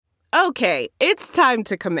Okay, it's time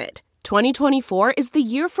to commit. 2024 is the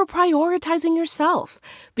year for prioritizing yourself.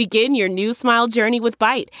 Begin your new smile journey with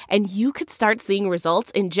Byte, and you could start seeing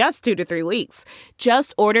results in just 2 to 3 weeks.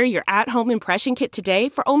 Just order your at-home impression kit today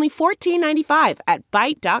for only $14.95 at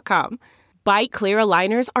Byte.com. Byte Clear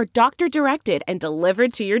aligners are doctor-directed and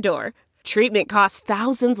delivered to your door. Treatment costs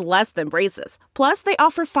thousands less than braces. Plus, they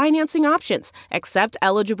offer financing options, accept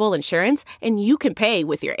eligible insurance, and you can pay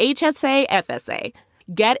with your HSA FSA.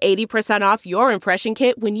 Get 80% off your impression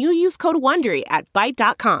kit when you use code WONDERY at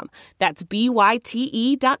Byte.com. That's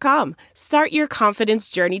BYTE.com. Start your confidence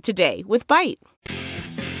journey today with Byte.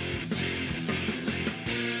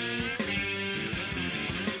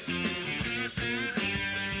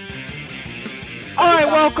 All right,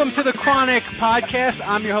 welcome to the Chronic Podcast.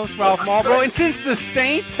 I'm your host, Ralph Marlboro. And since the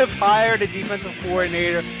Saints have hired a defensive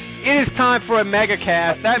coordinator, it is time for a mega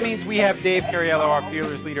cast. That means we have Dave Cariello, our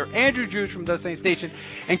fearless leader, Andrew Juge from The Saints Station,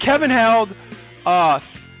 and Kevin Held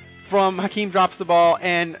from Hakeem Drops the Ball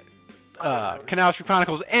and Canal Street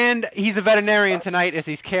Chronicles. And he's a veterinarian tonight as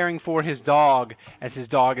he's caring for his dog, as his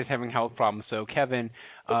dog is having health problems. So Kevin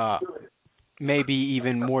may be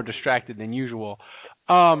even more distracted than usual.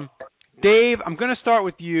 Dave, I'm going to start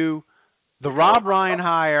with you. The Rob Ryan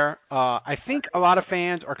hire, I think a lot of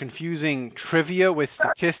fans are confusing trivia with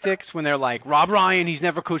statistics when they're like, Rob Ryan, he's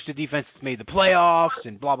never coached a defense that's made the playoffs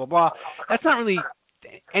and blah, blah, blah. That's not really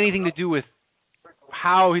anything to do with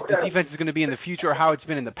how the defense is going to be in the future or how it's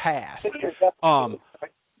been in the past.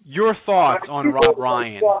 Your thoughts on Rob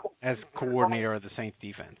Ryan as coordinator of the Saints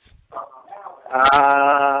defense?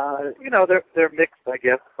 They're mixed, I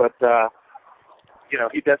guess, but,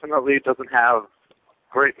 he definitely doesn't have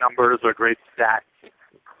great numbers or great stats.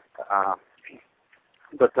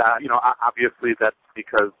 But obviously that's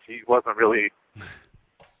because he wasn't really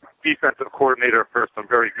defensive coordinator for some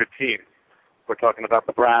very good teams. We're talking about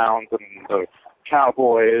the Browns and the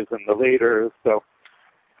Cowboys and the Raiders. So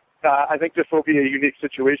I think this will be a unique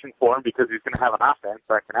situation for him because he's going to have an offense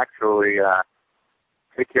that can actually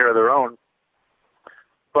take care of their own.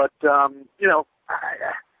 But,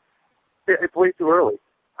 it's way too early.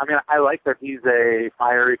 I mean, I like that he's a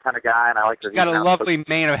fiery kind of guy, and I like that he's got a lovely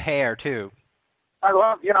mane of hair too. I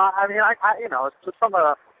love, it's just from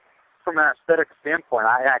an aesthetic standpoint,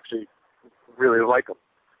 I actually really like him.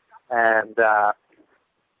 And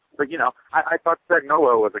but I thought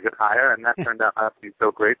Spagnuolo was a good hire, and that turned out not to be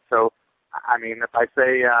so great. So, I mean, if I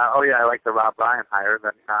say, I like the Rob Ryan hire,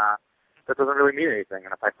 then that doesn't really mean anything.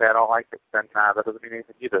 And if I say I don't like it, then that doesn't mean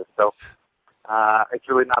anything either. So, it's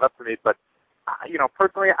really not up to me, but.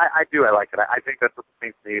 Personally, I like it. I think that's what the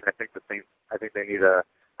Saints need. I think they need a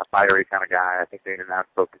fiery kind of guy. I think they need an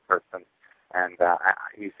outspoken person, and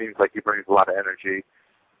he seems like he brings a lot of energy,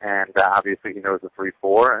 and obviously he knows the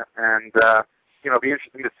 3-4, and it'll be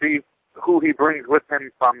interesting to see who he brings with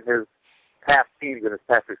him from his past teams and his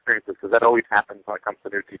past experiences, because that always happens when it comes to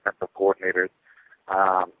new defensive coordinators.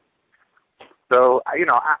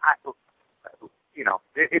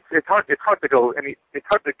 It's hard to go it's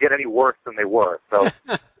hard to get any worse than they were. So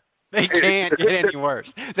they can't get any worse.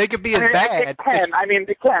 They could be as bad. They can. I mean,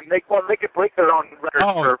 they can. They could break their own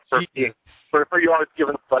record for yards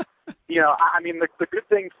given. But the good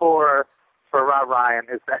thing for Rob Ryan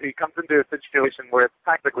is that he comes into a situation where it's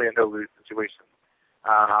practically a no-lose situation.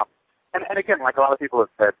 And again, like a lot of people have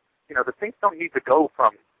said, the Saints don't need to go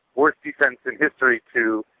from worst defense in history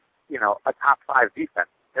to a top 5 defense.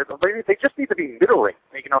 They just need to be middling.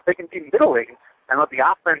 If they can be middling and let the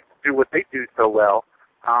offense do what they do so well,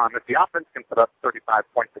 if the offense can put up 35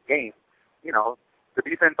 points a game, the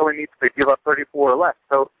defense only needs to give up 34 or less.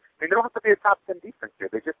 So, they don't have to be a top 10 defense here.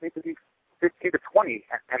 They just need to be 15 to 20,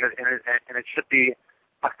 and it should be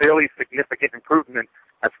a fairly significant improvement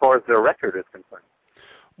as far as their record is concerned.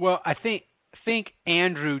 Well, I think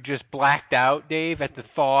Andrew just blacked out, Dave, at the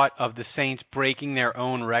thought of the Saints breaking their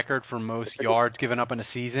own record for most yards given up in a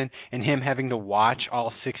season and him having to watch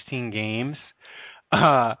all 16 games.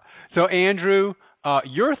 So, Andrew,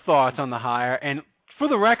 your thoughts on the hire. And for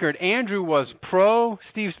the record, Andrew was pro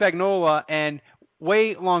Steve Spagnuolo, and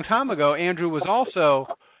way long time ago, Andrew was also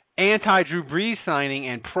anti-Drew Brees signing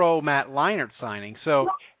and pro Matt Leinart signing. So,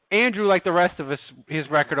 Andrew, like the rest of us, his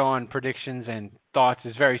record on predictions and thoughts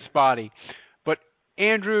is very spotty. But,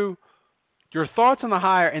 Andrew, your thoughts on the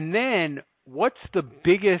hire, and then what's the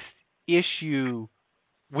biggest issue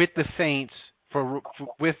with the Saints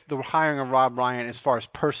with the hiring of Rob Ryan as far as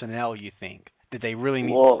personnel, you think, that they really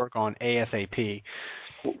need to work on ASAP?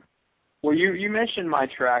 Well, you mentioned my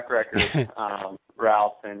track record,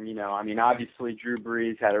 Ralph, and, obviously Drew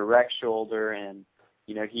Brees had a wrecked shoulder, and,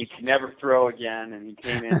 he could never throw again, and he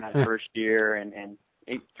came in that first year, and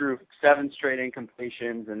He threw 7 straight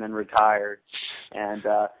incompletions and then retired. And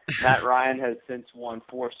Matt Ryan has since won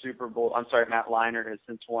 4 Super Bowls. I'm sorry, Matt Leinart has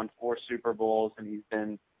since won 4 Super Bowls, and he's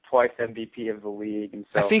been twice MVP of the league. And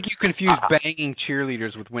so I think you confuse banging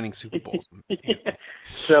cheerleaders with winning Super Bowls.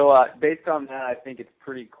 So based on that, I think it's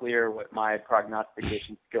pretty clear what my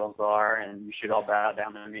prognostication skills are, and you should all bow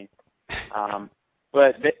down to me.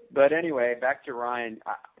 But anyway, back to Ryan.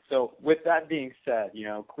 So with that being said,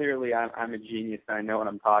 clearly I'm a genius and I know what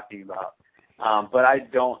I'm talking about. But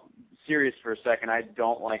serious for a second, I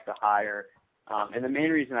don't like the hire. And the main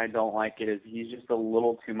reason I don't like it is he's just a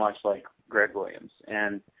little too much like Greg Williams.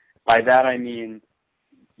 And by that I mean,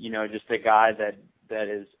 just a guy that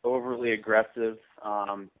is overly aggressive,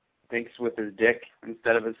 thinks with his dick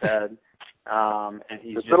instead of his head. And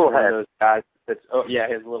he's just one of those guys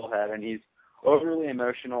his little head. And he's overly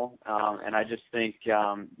emotional, and I just think, he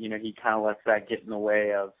kind of lets that get in the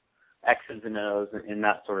way of X's and O's and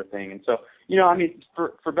that sort of thing. And so,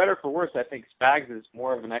 for better or for worse, I think Spags is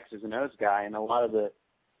more of an X's and O's guy, and a lot of the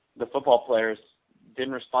football players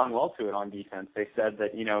didn't respond well to it on defense. They said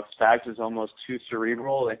that, Spags was almost too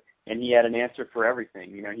cerebral, and he had an answer for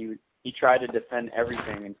everything. He tried to defend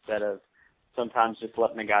everything instead of sometimes just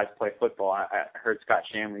letting the guys play football. I heard Scott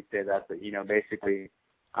Shanley say that basically,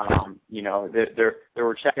 there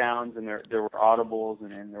were checkdowns and there were audibles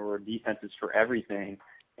and there were defenses for everything.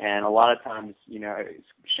 And a lot of times,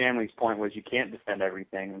 Shanley's point was you can't defend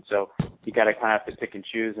everything. And so you got to kind of have to pick and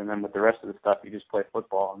choose. And then with the rest of the stuff, you just play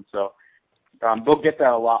football. And so they'll get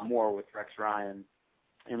that a lot more with Rex Ryan.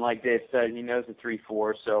 And like Dave said, he knows the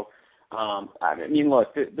 3-4. So,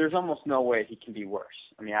 look, there's almost no way he can be worse.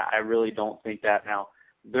 I really don't think that. Now,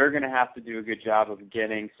 they're going to have to do a good job of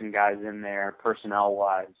getting some guys in there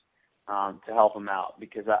personnel-wise to help them out,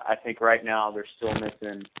 because I think right now they're still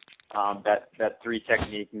missing that 3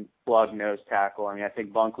 technique and plug nose tackle. I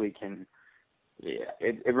think Bunkley can. Yeah,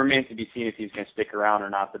 it remains to be seen if he's going to stick around or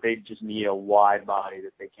not, but they just need a wide body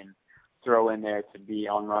that they can throw in there to be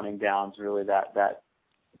on running downs, really that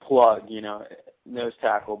plug, nose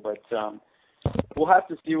tackle. But we'll have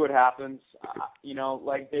to see what happens.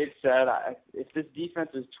 Like Dave said, if this defense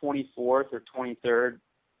is 24th or 23rd,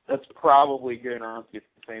 that's probably good enough to get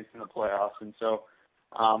the Saints in the playoffs. And so,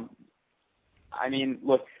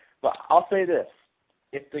 look, but I'll say this.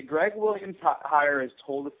 If the Greg Williams hire has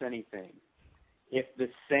told us anything, if the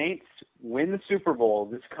Saints win the Super Bowl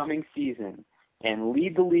this coming season and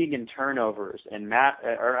lead the league in turnovers, and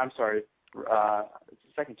it's the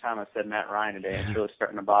second time I've said Matt Ryan today. It's really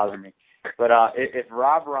starting to bother me. But if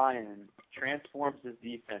Rob Ryan transforms his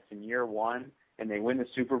defense in year 1 and they win the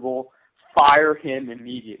Super Bowl, fire him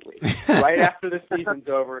immediately. Right after the season's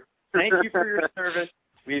over. Thank you for your service.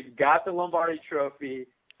 We've got the Lombardi Trophy,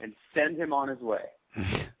 and send him on his way.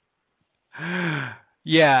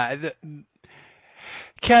 Yeah.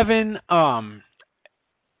 Kevin,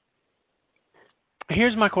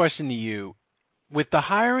 here's my question to you. With the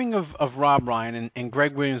hiring of Rob Ryan and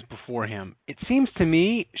Greg Williams before him, it seems to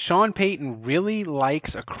me Sean Payton really likes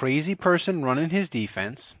a crazy person running his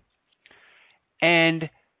defense. And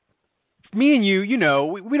me and you,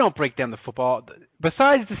 we don't break down the football.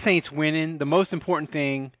 Besides the Saints winning, the most important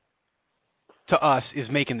thing to us is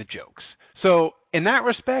making the jokes. So in that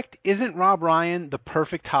respect, isn't Rob Ryan the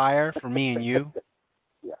perfect hire for me and you?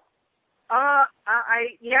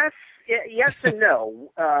 Yes and no.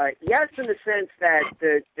 Yes, in the sense that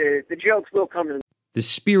the jokes will come to them. The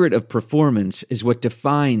spirit of performance is what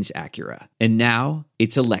defines Acura. And now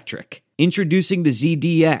it's electric. Introducing the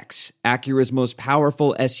ZDX, Acura's most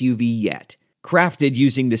powerful SUV yet. Crafted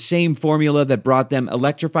using the same formula that brought them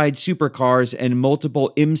electrified supercars and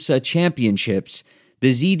multiple IMSA championships,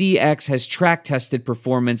 the ZDX has track-tested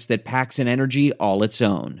performance that packs an energy all its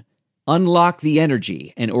own. Unlock the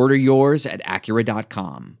energy and order yours at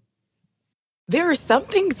Acura.com. There are some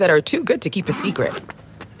things that are too good to keep a secret.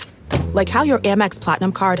 Like how your Amex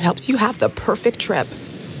Platinum card helps you have the perfect trip.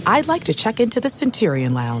 I'd like to check into the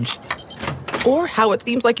Centurion Lounge. Or how it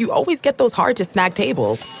seems like you always get those hard-to-snag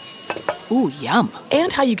tables. Ooh, yum.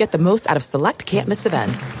 And how you get the most out of select can't-miss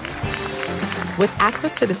events. With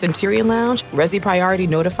access to the Centurion Lounge, Resi Priority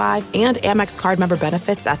Notified, and Amex card member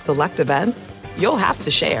benefits at select events, you'll have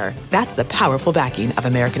to share. That's the powerful backing of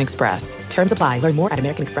American Express. Terms apply. Learn more at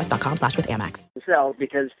americanexpress.com/withAmex.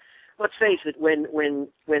 Because let's face it, when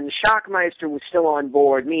the Shockmeister was still on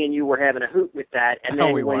board, me and you were having a hoot with that, and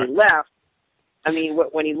then when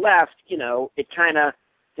he left, it kind of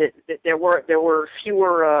there were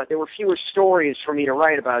fewer stories for me to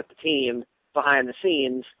write about the team behind the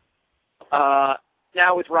scenes.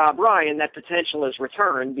 Now with Rob Ryan, that potential has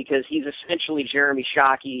returned because he's essentially Jeremy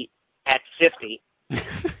Shockey at 50.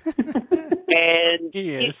 And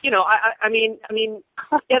he is. I mean,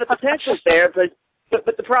 yeah, the potential's there, but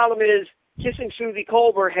the problem is Kissing Susie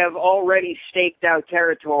Colbert have already staked out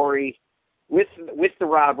territory with the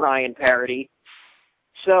Rob Ryan parody.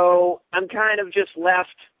 So I'm kind of just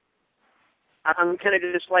left. I'm kind of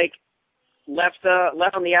just like left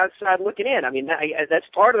on the outside looking in. I mean, that's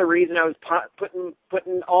part of the reason I was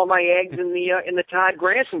putting all my eggs in the Todd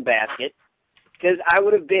Grantham basket, because I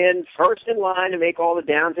would have been first in line to make all the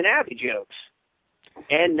Downs and Abbey jokes.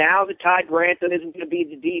 And now that Todd Grantham isn't going to be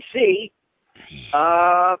the DC,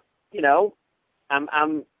 I'm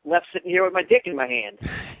left sitting here with my dick in my hand.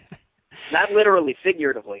 Not literally,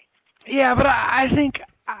 figuratively. Yeah, but I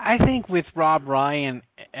think with Rob Ryan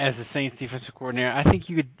as the Saints defensive coordinator, I think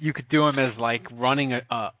you could do him as like running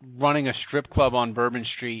a strip club on Bourbon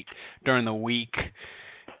Street during the week,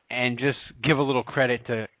 and just give a little credit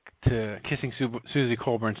to Kissing Susie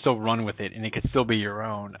Colbert and still run with it, and it could still be your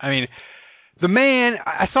own. I mean, the man,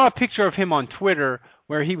 I saw a picture of him on Twitter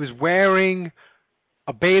where he was wearing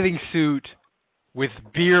a bathing suit with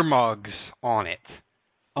beer mugs on it.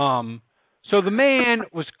 So the man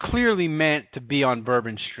was clearly meant to be on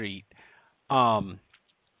Bourbon Street. But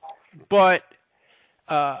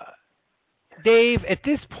Dave, at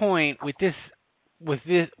this point, with this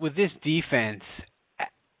defense,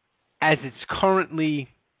 as it's currently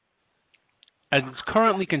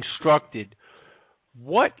constructed,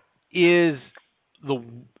 what is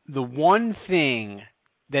the one thing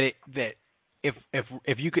that if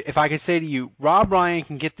I could say to you, Rob Ryan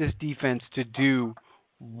can get this defense to do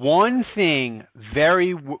one thing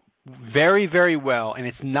very, very, very well, and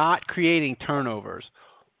it's not creating turnovers,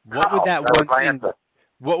 what would that one thing?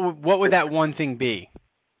 What would that one thing be?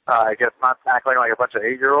 I guess not tackling like a bunch of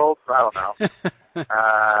 8-year-olds. I don't know.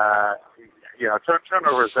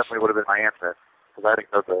 Turnovers definitely would have been my answer, because I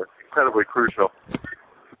think those are incredibly crucial.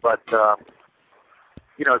 But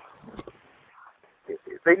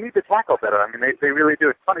they need to tackle better. I mean, they really do.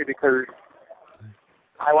 It's funny because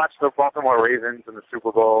I watched the Baltimore Ravens in the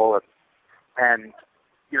Super Bowl, and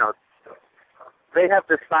they have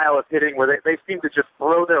this style of hitting where they seem to just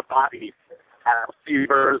throw their bodies at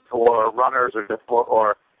receivers or runners or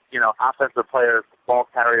offensive players, ball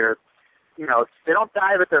carriers. They don't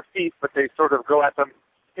dive at their feet, but they sort of go at them,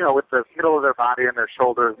 with the middle of their body and their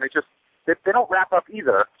shoulders, and they don't wrap up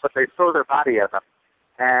either, but they throw their body at them.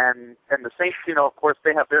 And the Saints, of course,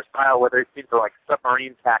 they have their style where they seem to like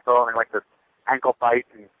submarine tackle and like this ankle bite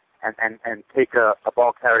and take a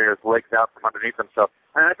ball carrier's legs out from underneath them. So,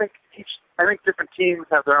 and I think different teams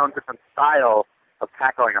have their own different style of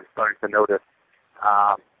tackling. I'm starting to notice,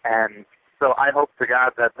 and so I hope to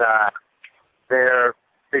God that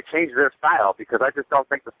they change their style, because I just don't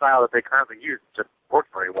think the style that they currently use just works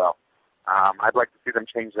very well. I'd like to see them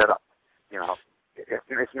change that up.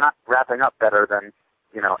 It's not wrapping up better than,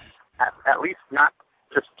 at least not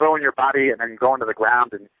just throwing your body and then going to the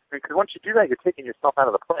ground. And because once you do that, you're taking yourself out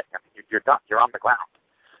of the play. I mean, you're done. You're on the ground.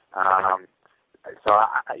 So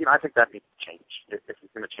I think that needs to change. If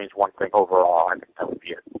it's going to change one thing overall, I think that would be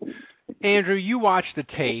it. Andrew, you watched the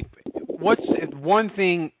tape. What's one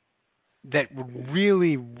thing that would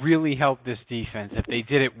really, really help this defense if they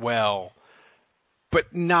did it well?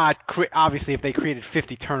 But not obviously, if they created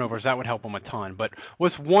 50 turnovers, that would help them a ton. But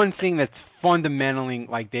what's one thing that's fundamentally,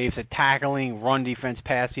 like Dave said, tackling, run defense,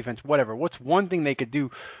 pass defense, whatever? What's one thing they could do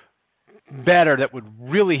better that would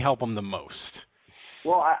really help them the most?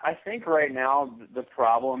 Well, I think right now the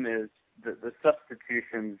problem is the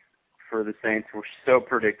substitutions for the Saints were so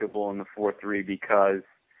predictable in the 4-3 because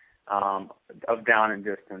of down and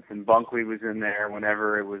distance. And Bunkley was in there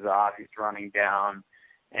whenever it was obvious running down,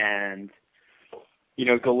 and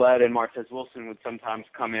Galette and Martez Wilson would sometimes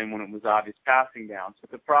come in when it was obvious passing down. So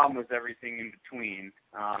the problem was everything in between,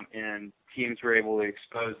 and teams were able to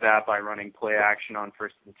expose that by running play action on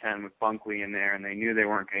 1st and 10 with Bunkley in there, and they knew they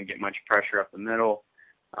weren't going to get much pressure up the middle.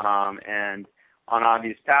 And on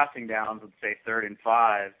obvious passing downs, let's say 3rd and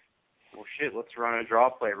 5, well, shit, let's run a draw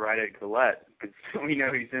play right at Galette, because we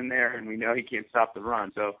know he's in there and we know he can't stop the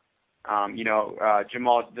run. So,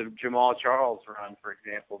 Jamal Charles run, for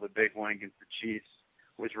example, the big one against the Chiefs,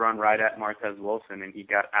 was run right at Martez Wilson, and he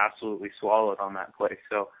got absolutely swallowed on that play.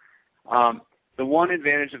 So the one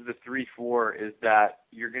advantage of the 3-4 is that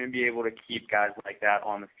you're going to be able to keep guys like that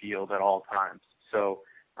on the field at all times. So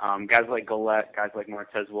guys like Galette, guys like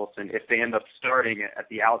Martez Wilson, if they end up starting at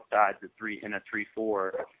the outside in a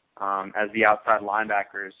 3-4 as the outside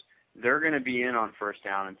linebackers, they're going to be in on 1st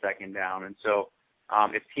down and 2nd down. And so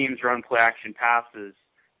if teams run play-action passes,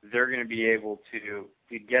 they're going to be able to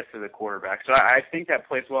get to the quarterback. So I think that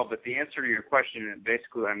plays well. But the answer to your question, and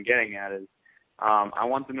basically what I'm getting at, is I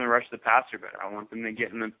want them to rush the passer better. I want them to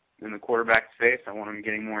get in the quarterback's face. I want them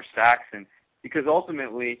getting more sacks, and because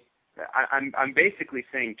ultimately, I'm basically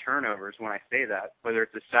saying turnovers when I say that. Whether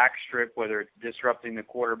it's a sack strip, whether it's disrupting the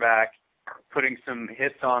quarterback, putting some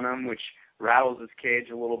hits on him, which rattles his cage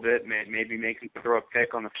a little bit, maybe makes him throw a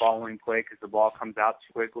pick on the following play because the ball comes out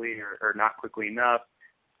too quickly or not quickly enough.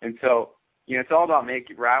 And so, it's all about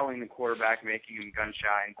rattling the quarterback, making him gun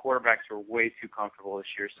shy, and quarterbacks are way too comfortable this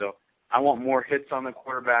year. So I want more hits on the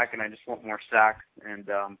quarterback, and I just want more sacks. And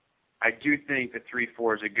I do think the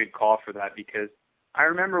 3-4 is a good call for that, because I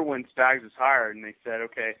remember when Spags was hired and they said,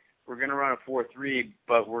 okay, we're going to run a 4-3,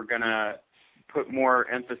 but we're going to put more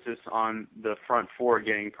emphasis on the front four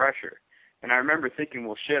getting pressure. And I remember thinking,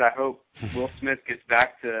 well, shit, I hope Will Smith gets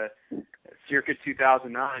back to circa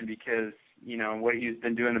 2009, because, what he's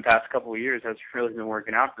been doing the past couple of years has really been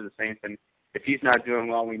working out for the Saints. And if he's not doing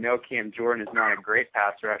well, we know Cam Jordan is not a great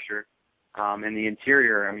pass rusher. And the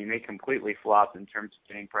interior, they completely flopped in terms of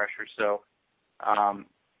getting pressure. So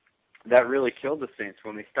that really killed the Saints.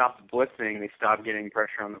 When they stopped blitzing, they stopped getting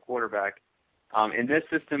pressure on the quarterback. In this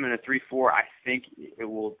system, in a 3-4, I think it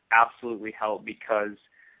will absolutely help, because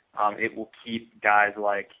it will keep guys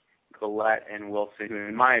like Gillette and Wilson, who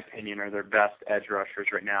in my opinion are their best edge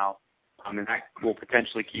rushers right now, and that will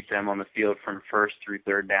potentially keep them on the field from first through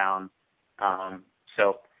third down. But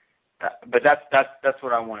that's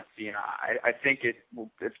what I want to see, and I think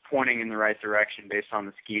it's pointing in the right direction based on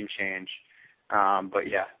the scheme change. But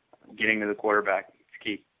yeah, getting to the quarterback is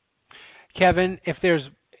key. Kevin, if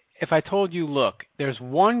I told you, look, there's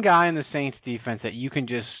one guy in the Saints defense that you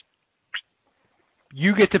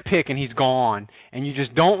get to pick and he's gone, and you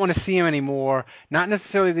just don't want to see him anymore, not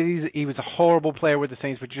necessarily that he was a horrible player with the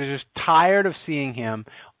Saints, but you're just tired of seeing him,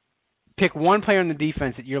 pick one player in the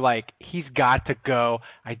defense that you're like, he's got to go.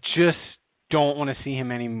 I just don't want to see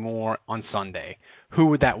him anymore on Sunday. Who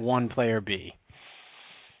would that one player be?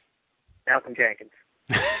 Malcolm Jenkins.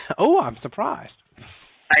 Oh, I'm surprised.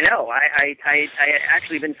 I know. I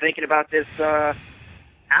actually been thinking about this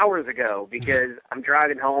hours ago, because I'm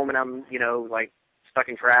driving home and I'm, stuck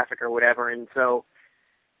in traffic or whatever, and so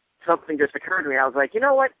something just occurred to me. I was like, you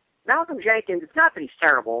know what? Malcolm Jenkins, it's not that he's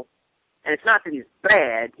terrible, and it's not that he's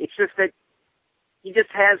bad. It's just that he just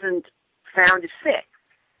hasn't found his fit.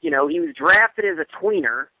 He was drafted as a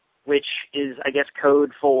tweener, which is, I guess,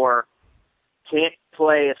 code for can't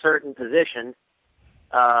play a certain position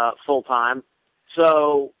full-time.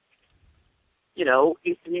 So,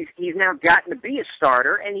 he's now gotten to be a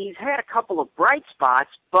starter, and he's had a couple of bright spots,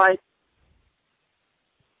 but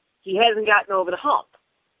he hasn't gotten over the hump.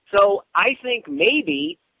 So I think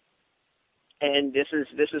maybe, and this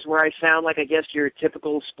is where I sound like, I guess, your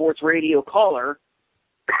typical sports radio caller,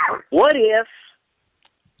 what if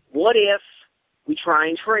we try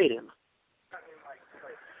and trade him?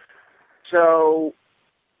 So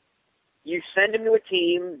you send him to a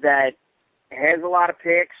team that has a lot of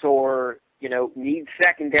picks or, needs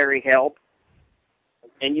secondary help,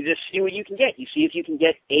 and you just see what you can get. You see if you can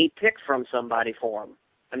get a pick from somebody for him.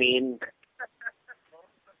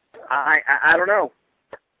 I don't know.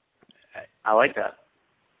 I like that.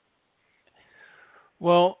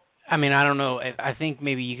 Well, I don't know. I think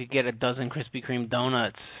maybe you could get a dozen Krispy Kreme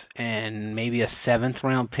donuts and maybe a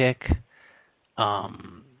 7th-round pick.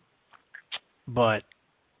 But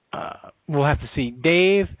we'll have to see.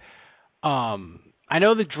 Dave, I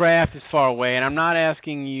know the draft is far away, and I'm not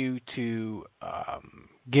asking you to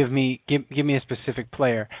give me a specific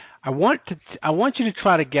player. I want you to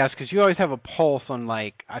try to guess, because you always have a pulse on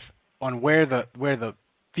where the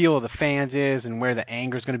feel of the fans is and where the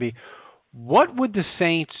anger is going to be. What could the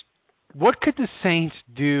Saints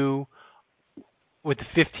do with the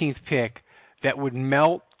 15th pick that would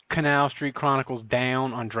melt Canal Street Chronicles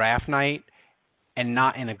down on draft night, and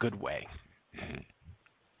not in a good way?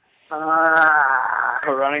 A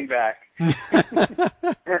running back.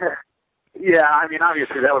 Yeah,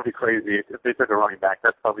 obviously that would be crazy if they took a running back.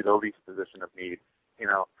 That's probably the least position of need,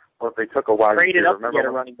 Or if they took a wide receiver. Traded up to get a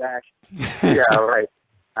running back. Yeah, right.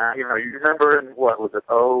 You remember in, what was it,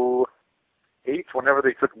 2008, whenever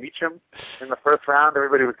they took Meacham in the first round,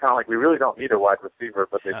 everybody was kind of like, we really don't need a wide receiver,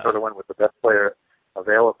 but they sort of went with the best player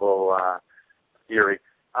available theory.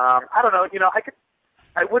 I don't know.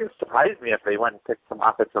 I wouldn't surprise me if they went and picked some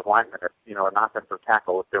offensive lineman or, an offensive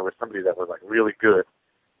tackle, if there was somebody that was really good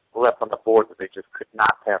left on the board that they just could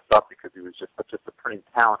not pass up because he was just such a supreme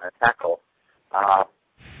talent at tackle.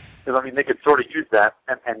 Because they could sort of use that,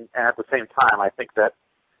 and at the same time, I think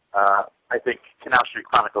Canal Street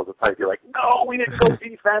Chronicles would probably be like, no, we didn't go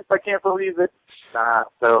defense. I can't believe it.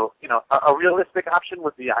 So a realistic option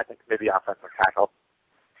would be, I think, maybe offensive tackle.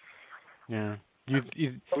 Yeah. Would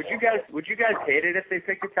you guys hate it if they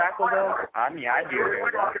picked a tackle though? I mean, I'd be okay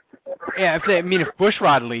with that. Yeah, if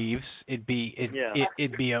Bushrod leaves, it'd be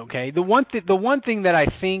okay. The one thing that I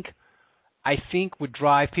think would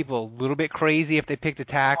drive people a little bit crazy if they picked a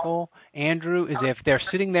tackle, Andrew, is if they're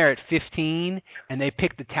sitting there at 15 and they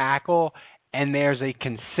pick the tackle and there's a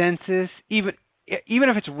consensus, even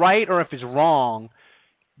if it's right or if it's wrong,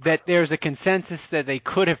 that there's a consensus that they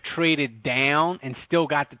could have traded down and still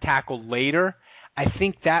got the tackle later. I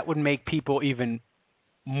think that would make people even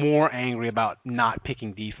more angry about not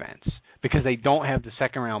picking defense because they don't have the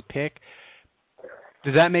second round pick.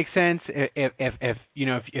 Does that make sense? If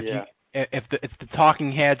the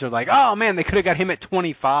talking heads are like, oh man, they could have got him at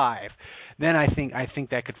 25, then I think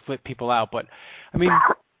that could flip people out. But I mean,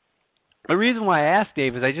 the reason why I asked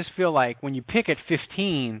Dave is I just feel like when you pick at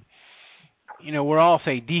 15, we're all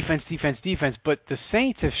saying defense, but the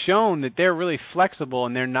Saints have shown that they're really flexible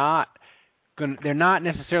and they're not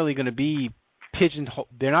necessarily going to be pigeonholed.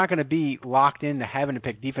 They're not going to be locked into having to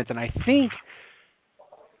pick defense. And I think,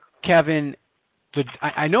 Kevin,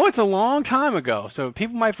 I know it's a long time ago, so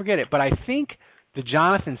people might forget it, but I think the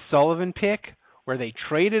Jonathan Sullivan pick, where they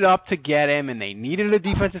traded up to get him and they needed a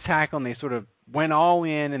defensive tackle and they sort of went all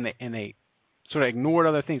in and they sort of ignored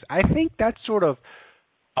other things, I think that sort of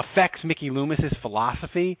affects Mickey Loomis's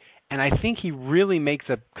philosophy, and I think he really makes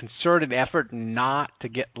a concerted effort not to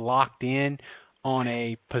get locked in on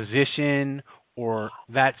a position or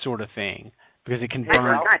that sort of thing because it can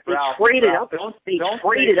burn. They traded up. They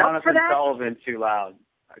traded up for that. Sullivan too loud.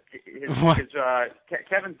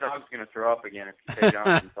 Kevin's dog's going to throw up again if you say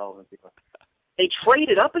Jonathan Sullivan too loud. They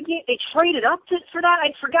traded up again. They traded up for that.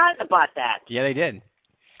 I'd forgotten about that. Yeah, they did.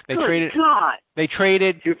 They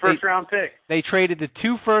traded 2 first-round picks. They traded the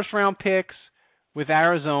 2 first-round picks with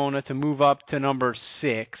Arizona to move up to number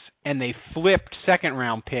 6, and they flipped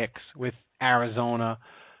second-round picks with Arizona,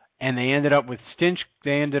 and they ended up with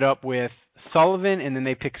Sullivan, and then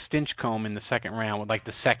they picked Stinchcomb in the second round with like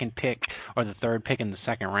the second pick or the third pick in the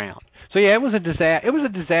second round. So yeah, it was a disaster. It was a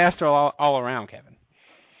disaster all around, Kevin.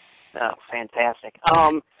 Oh, fantastic.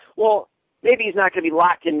 Well, maybe he's not going to be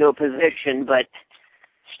locked into a position, but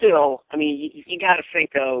still, I mean, you got to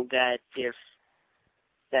think though that if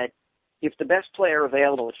the best player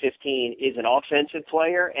available at 15 is an offensive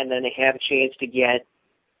player, and then they have a chance to get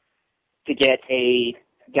a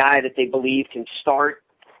guy that they believe can start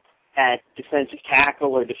at defensive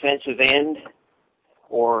tackle or defensive end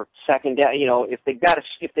or second down, if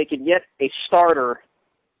they could get a starter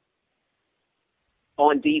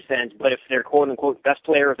on defense, but if their quote unquote best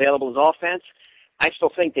player available is offense, I still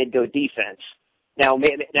think they'd go defense. Now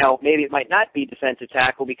maybe it might not be defensive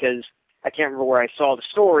tackle because I can't remember where I saw the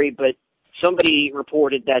story, but somebody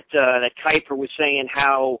reported that Kuiper was saying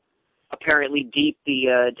how apparently deep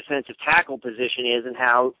the defensive tackle position is and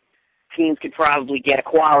how teams could probably get a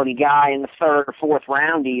quality guy in the 3rd or 4th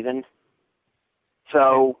round even.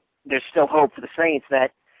 So there's still hope for the Saints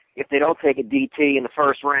that if they don't take a DT in the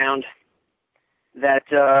 1st round, that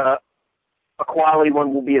a quality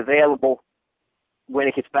one will be available when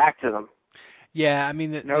it gets back to them. Yeah, I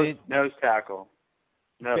mean... Nose tackle.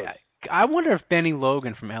 Nose. I wonder if Benny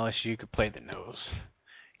Logan from LSU could play the nose.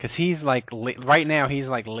 Because he's like... Right now, he's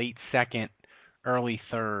like late 2nd, early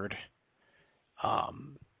 3rd.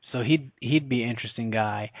 So he'd be an interesting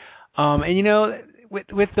guy. And,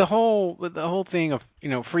 with the whole thing of,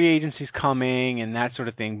 free agency's coming and that sort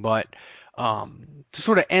of thing, but... to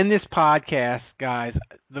sort of end this podcast, guys,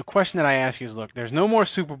 the question that I ask you is, look, there's no more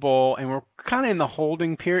Super Bowl, and we're kind of in the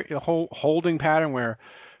holding pattern where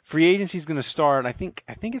free agency is going to start. I think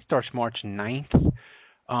it starts March 9th.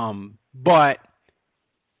 But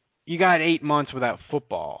you got 8 months without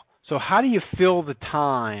football. So how do you fill the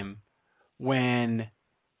time when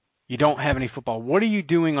you don't have any football? What are you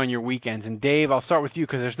doing on your weekends? And Dave, I'll start with you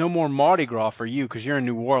because there's no more Mardi Gras for you because you're in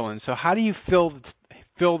New Orleans. So how do you fill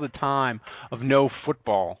the time of no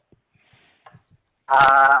football?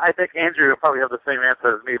 I think Andrew will probably have the same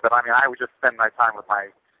answer as me, but I mean, I would just spend my time with my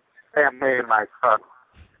family and my son.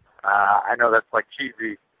 I know that's like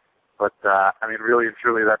cheesy, but I mean, really and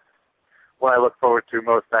truly, that's what I look forward to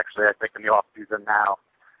most. Actually, I think in the off season now.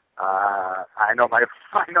 I know my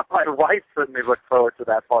wife certainly looks forward to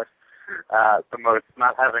that part the most,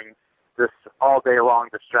 not having this all day long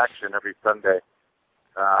distraction every Sunday.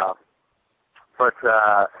 But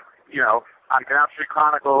Canal Street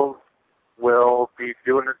Chronicles will be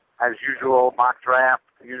doing it as usual, mock draft,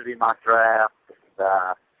 community mock draft, and,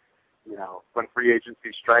 when free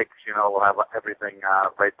agency strikes, we'll have everything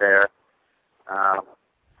right there. I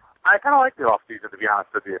kind of like the off season, to be honest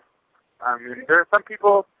with you. I mean, there are some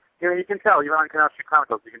people, you can tell, even on Canal Street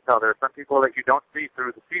Chronicles, you can tell there are some people that you don't see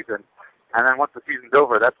through the season, and then once the season's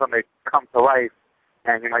over, that's when they come to life,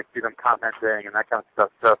 and you might see them commenting and that kind of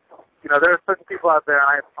stuff. So, there are certain people out there,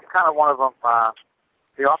 and I'm kind of one of them.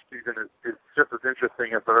 The off season is just as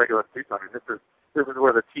interesting as the regular season. I mean, this is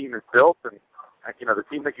where the team is built, and the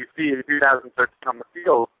team that you see in 2013 on the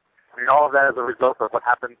field. I mean, all of that is a result of what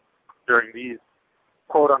happened during these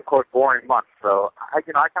quote unquote boring months. So I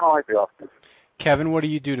kind of like the off season. Kevin, what do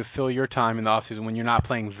you do to fill your time in the off season when you're not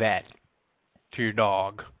playing vet to your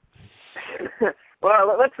dog?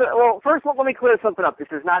 Well, first let me clear something up. This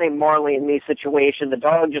is not a Marley and me situation. The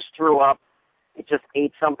dog just threw up. It just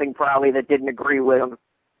ate something probably that didn't agree with him,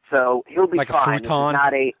 so he'll be like fine. A futon?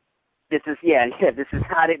 This is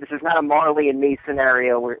not a Marley and me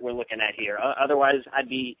scenario we're looking at here. Otherwise, I'd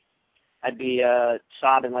be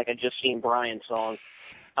sobbing like a Justine Bryan song.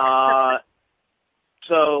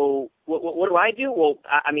 So what do I do? Well,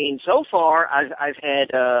 I mean, so far I've had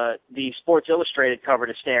the Sports Illustrated cover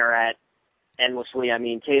to stare at endlessly. I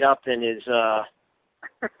mean, Kate Upton has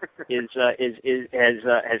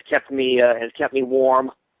kept me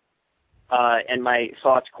warm, and my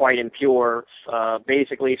thoughts quite impure,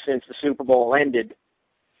 basically since the Super Bowl ended.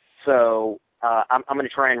 So I'm going to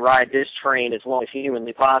try and ride this train as long as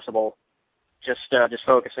humanly possible, just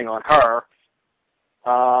focusing on her.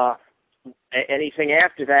 Anything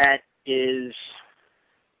after that is,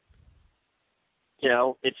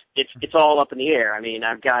 it's all up in the air. I mean,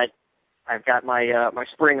 I've got my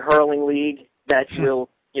spring hurling league that will,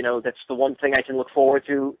 that's the one thing I can look forward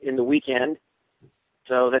to in the weekend.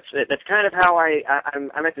 So that's kind of how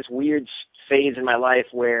I'm at this weird phase in my life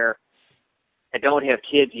where I don't have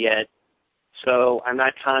kids yet, so I'm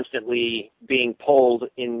not constantly being pulled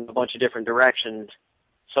in a bunch of different directions.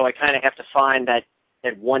 So I kind of have to find that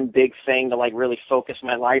one big thing to really focus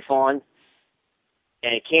my life on.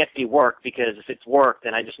 And it can't be work, because if it's work,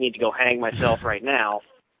 then I just need to go hang myself right now.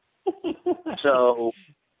 So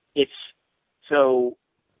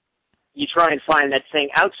you try and find that thing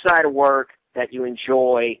outside of work that you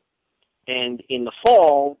enjoy. And in the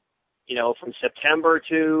fall, from September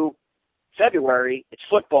to February, it's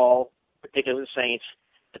football, particularly the Saints.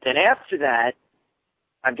 But then after that,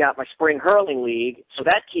 I've got my spring hurling league, so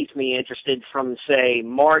that keeps me interested from, say,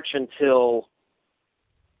 March until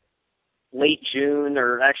late June,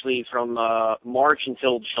 or actually from March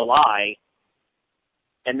until July.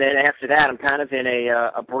 And then after that, I'm kind of in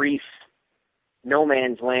a brief no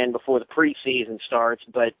man's land before the preseason starts.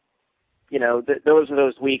 But, those are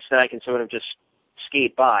those weeks that I can sort of just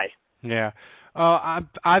skate by. Yeah.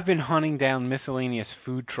 I've been hunting down miscellaneous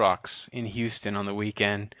food trucks in Houston on the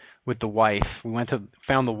weekend with the wife. We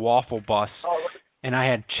found the Waffle Bus, and I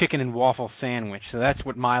had chicken and waffle sandwich. So that's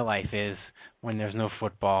what my life is when there's no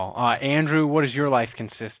football. Andrew, what does your life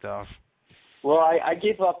consist of? Well, I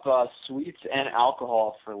gave up sweets and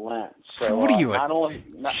alcohol for Lent. So what are you? Not only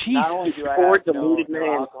do I have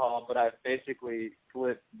no alcohol, but I've basically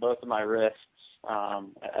slit both of my wrists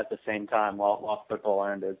at the same time while football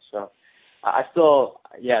ended. So so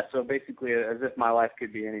basically, as if my life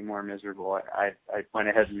could be any more miserable, I went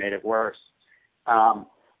ahead and made it worse.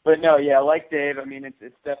 But no, like Dave, I mean,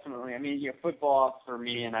 it's definitely, football for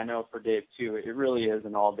me, and I know for Dave too, it really is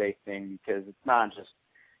an all-day thing, because it's not just,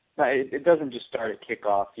 it doesn't just start at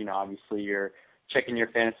kickoff. Obviously you're checking your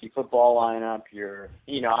fantasy football lineup.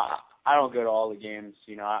 I don't go to all the games.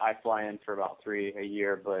 I fly in for about 3 a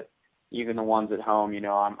year, but even the ones at home,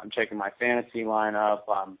 I'm checking my fantasy lineup.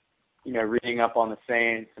 I'm reading up on the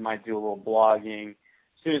Saints. I might do a little blogging.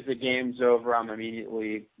 As soon as the game's over, I'm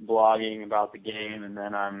immediately blogging about the game, and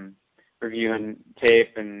then I'm reviewing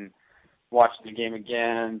tape and watching the game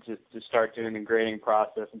again to start doing the grading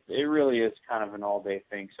process. It really is kind of an all-day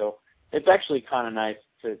thing. So it's actually kind of nice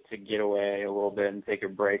to get away a little bit and take a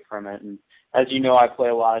break from it. And as you know, I play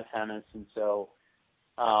a lot of tennis, and so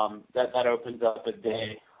that opens up a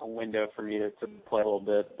window for me to play a little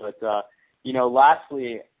bit. But,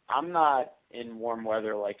 lastly, I'm not in warm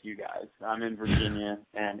weather like you guys. I'm in Virginia,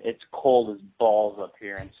 and it's cold as balls up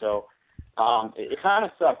here. And so it kind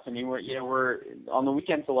of sucks. I mean, we're on the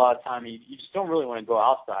weekends a lot of time. You just don't really want to go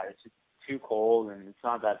outside. It's just too cold, and it's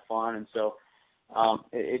not that fun. And so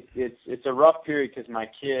it's a rough period, because my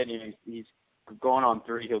kid, he's going on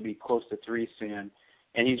 3. He'll be close to 3 soon,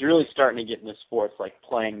 and he's really starting to get into sports, like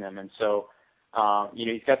playing them. And so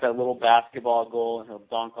he's got that little basketball goal, and he'll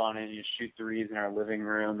dunk on it and just shoot threes in our living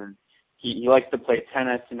room. And he likes to play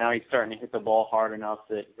tennis, and now he's starting to hit the ball hard enough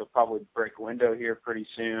that he'll probably break a window here pretty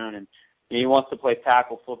soon. And he wants to play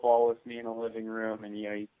tackle football with me in the living room, and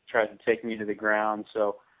he tries to take me to the ground.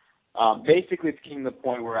 So basically it's getting to the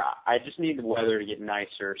point where I just need the weather to get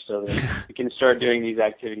nicer so that we can start doing these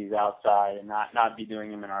activities outside and not be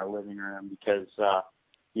doing them in our living room because,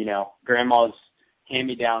 Grandma's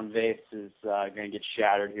hand-me-down vase is going to get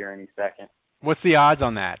shattered here any second. What's the odds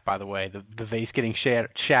on that, by the way, the vase getting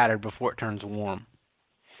shattered before it turns warm?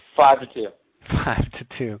 5-2.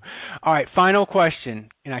 5-2. All right, final question.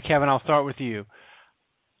 Kevin, I'll start with you.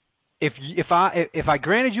 If I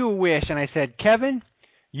granted you a wish and I said, Kevin,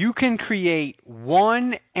 you can create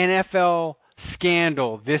one NFL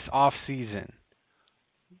scandal this offseason,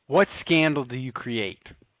 what scandal do you create?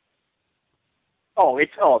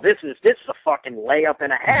 This is a fucking layup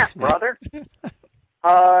and a half, brother.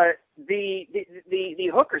 The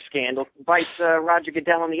hooker scandal bites Roger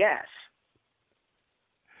Goodell in the ass.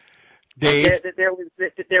 Dave, there was.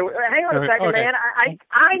 Hang on a second, okay. man.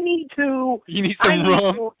 I need to. You need some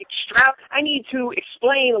room. I need to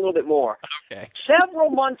explain a little bit more. Okay.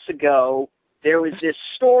 Several months ago, there was this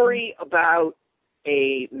story about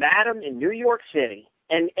a madam in New York City,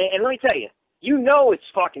 and let me tell you,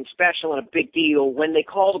 it's fucking special and a big deal when they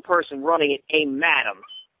call the person running it a madam.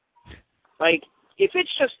 Like if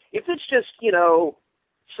it's just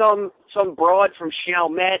some broad from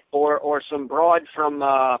Chalmette or some broad from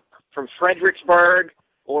Fredericksburg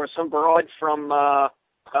or some broad from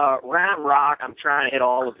Round Rock. I'm trying to hit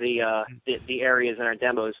all of the areas in our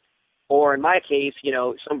demos. Or in my case,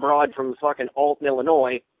 some broad from fucking Alton,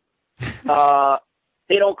 Illinois.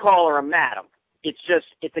 They don't call her a madam. It's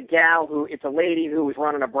a gal it's a lady who was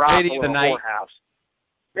running a brothel or a whorehouse.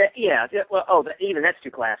 Yeah, well, even that's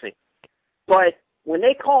too classy. But when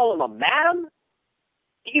they call them a madam,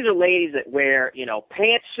 these are ladies that wear,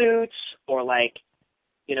 pantsuits or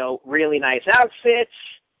really nice outfits.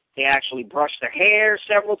 They actually brush their hair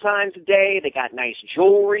several times a day. They got nice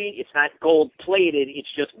jewelry. It's not gold-plated.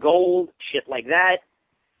 It's just gold, shit like that.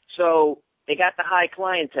 So they got the high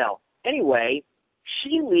clientele. Anyway,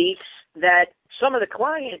 she leaks that some of the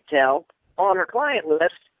clientele on her client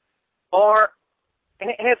list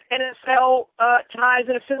have NFL ties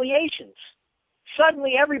and affiliations.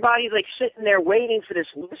 Suddenly, everybody's sitting there waiting for this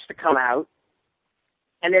list to come out,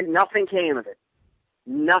 and then nothing came of it.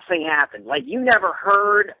 Nothing happened. You never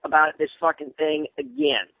heard about this fucking thing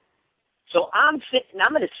again. So I'm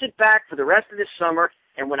going to sit back for the rest of this summer,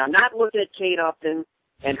 and when I'm not looking at Kate Upton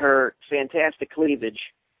and her fantastic cleavage,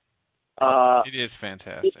 it is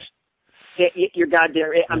fantastic. You're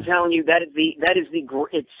goddamn. I'm telling you, that's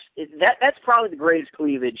probably the greatest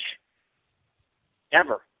cleavage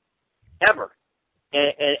ever.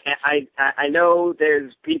 And I know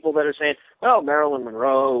there's people that are saying, well, Marilyn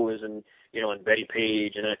Monroe is and Betty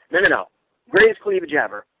Page and no, greatest cleavage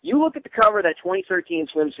ever. You look at the cover of that 2013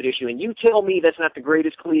 swimsuit issue, and you tell me that's not the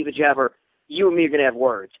greatest cleavage ever. You and me are going to have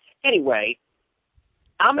words. Anyway,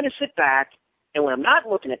 I'm going to sit back, and when I'm not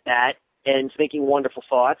looking at that and thinking wonderful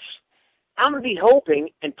thoughts, I'm going to be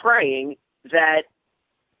hoping and praying that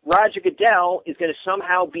Roger Goodell is going to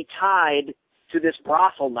somehow be tied to this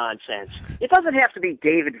brothel nonsense. It doesn't have to be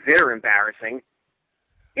David Vitter embarrassing.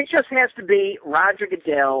 It just has to be Roger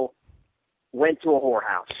Goodell went to a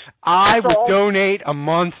whorehouse. I would donate a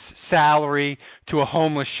month's salary to a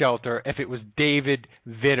homeless shelter if it was David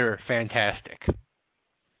Vitter fantastic.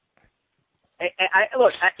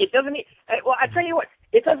 It doesn't. Well, I tell you what.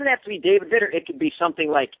 It doesn't have to be David Vitter. It could be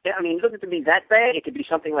something like. It doesn't have to be that bad. It could be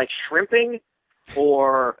something like shrimping,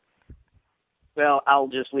 or. Well, I'll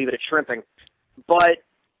just leave it at shrimping. But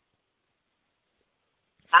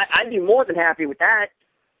I'd be more than happy with that.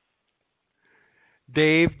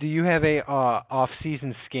 Dave, do you have a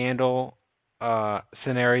off-season scandal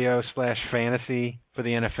scenario / fantasy for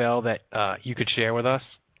the NFL that you could share with us?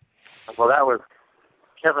 Well,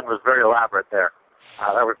 Kevin was very elaborate there.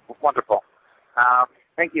 That was wonderful.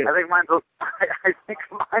 Thank you. I think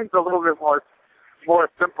mine's a little bit more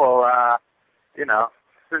simple. I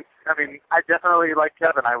definitely, like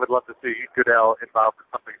Kevin, I would love to see Goodell involved in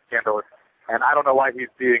something scandalous, and I don't know why he's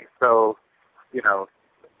being so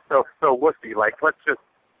wussy. Let's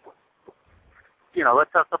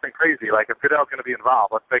have something crazy. If Goodell's going to be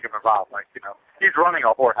involved, let's make him involved. He's running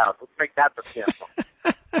a whorehouse. Let's make that the scandal.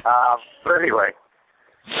 But anyway,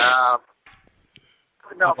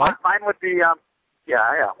 mine would be,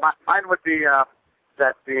 mine would be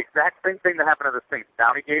that the exact same thing that happened to the Saints,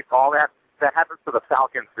 Downeygate, all that happens to the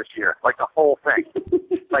Falcons this year. The whole thing.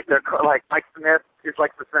 Mike Smith is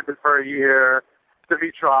suspended for a year.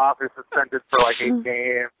 Dimitrov is suspended for 8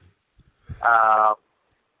 games.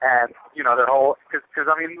 And their whole because they're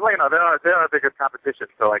a bigger competition,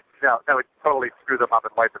 so that would totally screw them up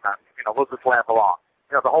and wipe them out. We'll just laugh along.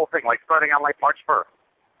 The whole thing starting on March 1st.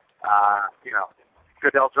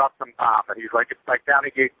 Goodell dropped some bomb, and he's like, it's like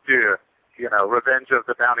Downeygate 2, Revenge of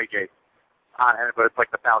the Downeygate. But it's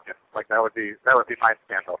like the Falcon. Like that would be my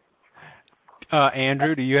scandal.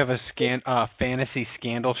 Andrew, do you have a fantasy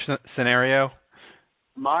scandal scenario?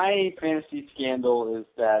 My fantasy scandal is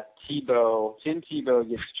that Tim Tebow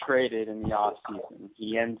gets traded in the offseason.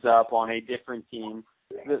 He ends up on a different team.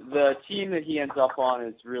 The team that he ends up on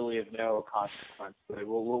is really of no consequence.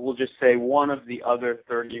 We'll just say one of the other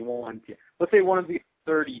 31 teams. Let's say one of the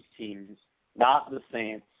 30 teams, not the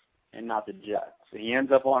Saints and not the Jets. So he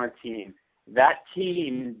ends up on a team. That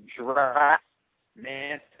team drafts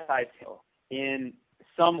Manti Te'o in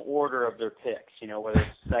some order of their picks, whether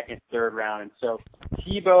it's second, third round. And so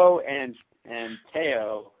Tebow and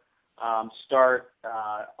Te'o start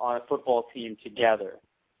on a football team together,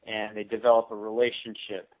 and they develop a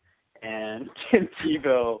relationship. And Tim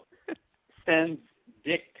Tebow sends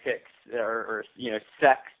dick pics or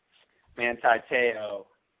sexts Manti Te'o,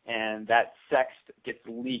 and that sext gets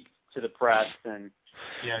leaked to the press, and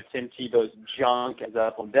Tim Tebow's junk ends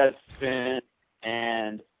up on Deadspin,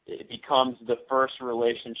 and it becomes the first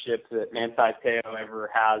relationship that Manti Te'o ever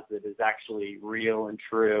has that is actually real and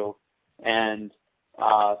true. And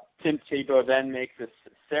Tim Tebow then makes a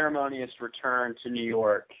ceremonious return to New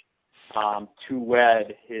York to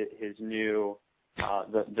wed his new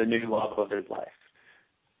the new love of his life.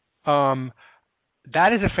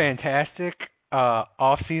 That is a fantastic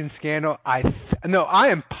off-season scandal. I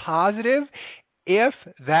am positive if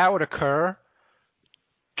that would occur,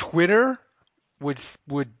 Twitter would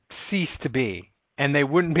cease to be, and they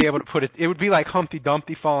wouldn't be able to put it. It would be like Humpty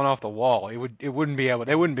Dumpty falling off the wall. They wouldn't be able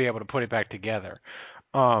to put it back together.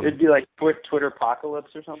 It'd be like Twitter apocalypse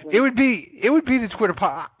or something. It would be the Twitter.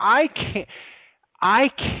 I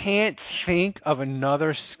can't think of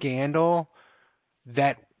another scandal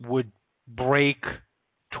that would break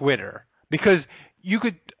Twitter, because you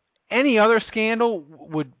could. Any other scandal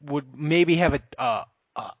would maybe have a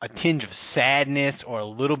tinge of sadness or a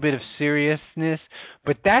little bit of seriousness,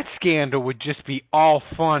 but that scandal would just be all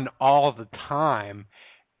fun all the time,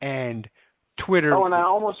 and Twitter. Oh, and I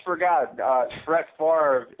almost forgot. Brett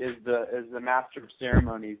Favre is the master of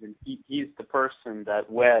ceremonies, and he's the person that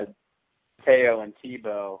wed Te'o and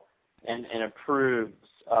Tebow and approves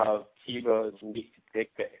of Tebow's leaked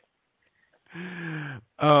dick pic.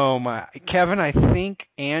 Oh my, Kevin! I think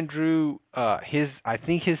Andrew, his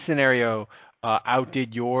scenario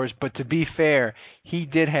outdid yours. But to be fair, he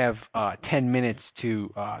did have 10 minutes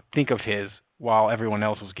to think of his while everyone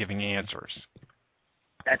else was giving answers.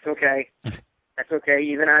 That's okay. That's okay.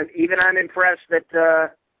 Even I'm impressed that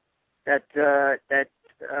the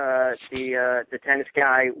tennis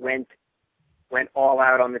guy went all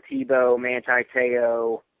out on the Tebow Manti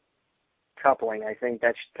Te'o coupling. I think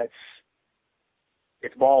that's.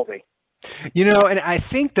 It's ballsy. And I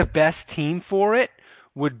think the best team for it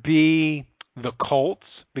would be the Colts,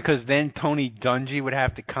 because then Tony Dungy would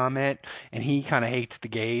have to comment, and he kind of hates the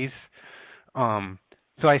gays.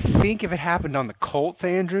 So I think if it happened on the Colts,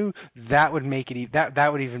 Andrew, that would make it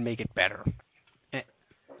that would even make it better.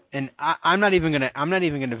 And I'm not even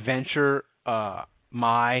gonna venture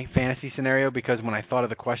my fantasy scenario, because when I thought of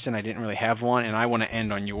the question, I didn't really have one, and I want to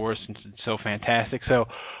end on yours since it's so fantastic. So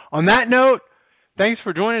on that note. Thanks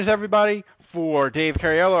for joining us, everybody. For Dave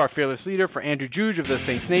Cariello, our fearless leader, for Andrew Juge of the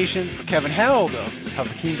Saints Nation, for Kevin Held of How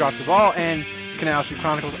the Team Drops the Ball, and Canal Street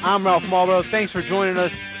Chronicles, I'm Ralph Marlboro. Thanks for joining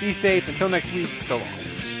us. Be safe. Until next week, so long.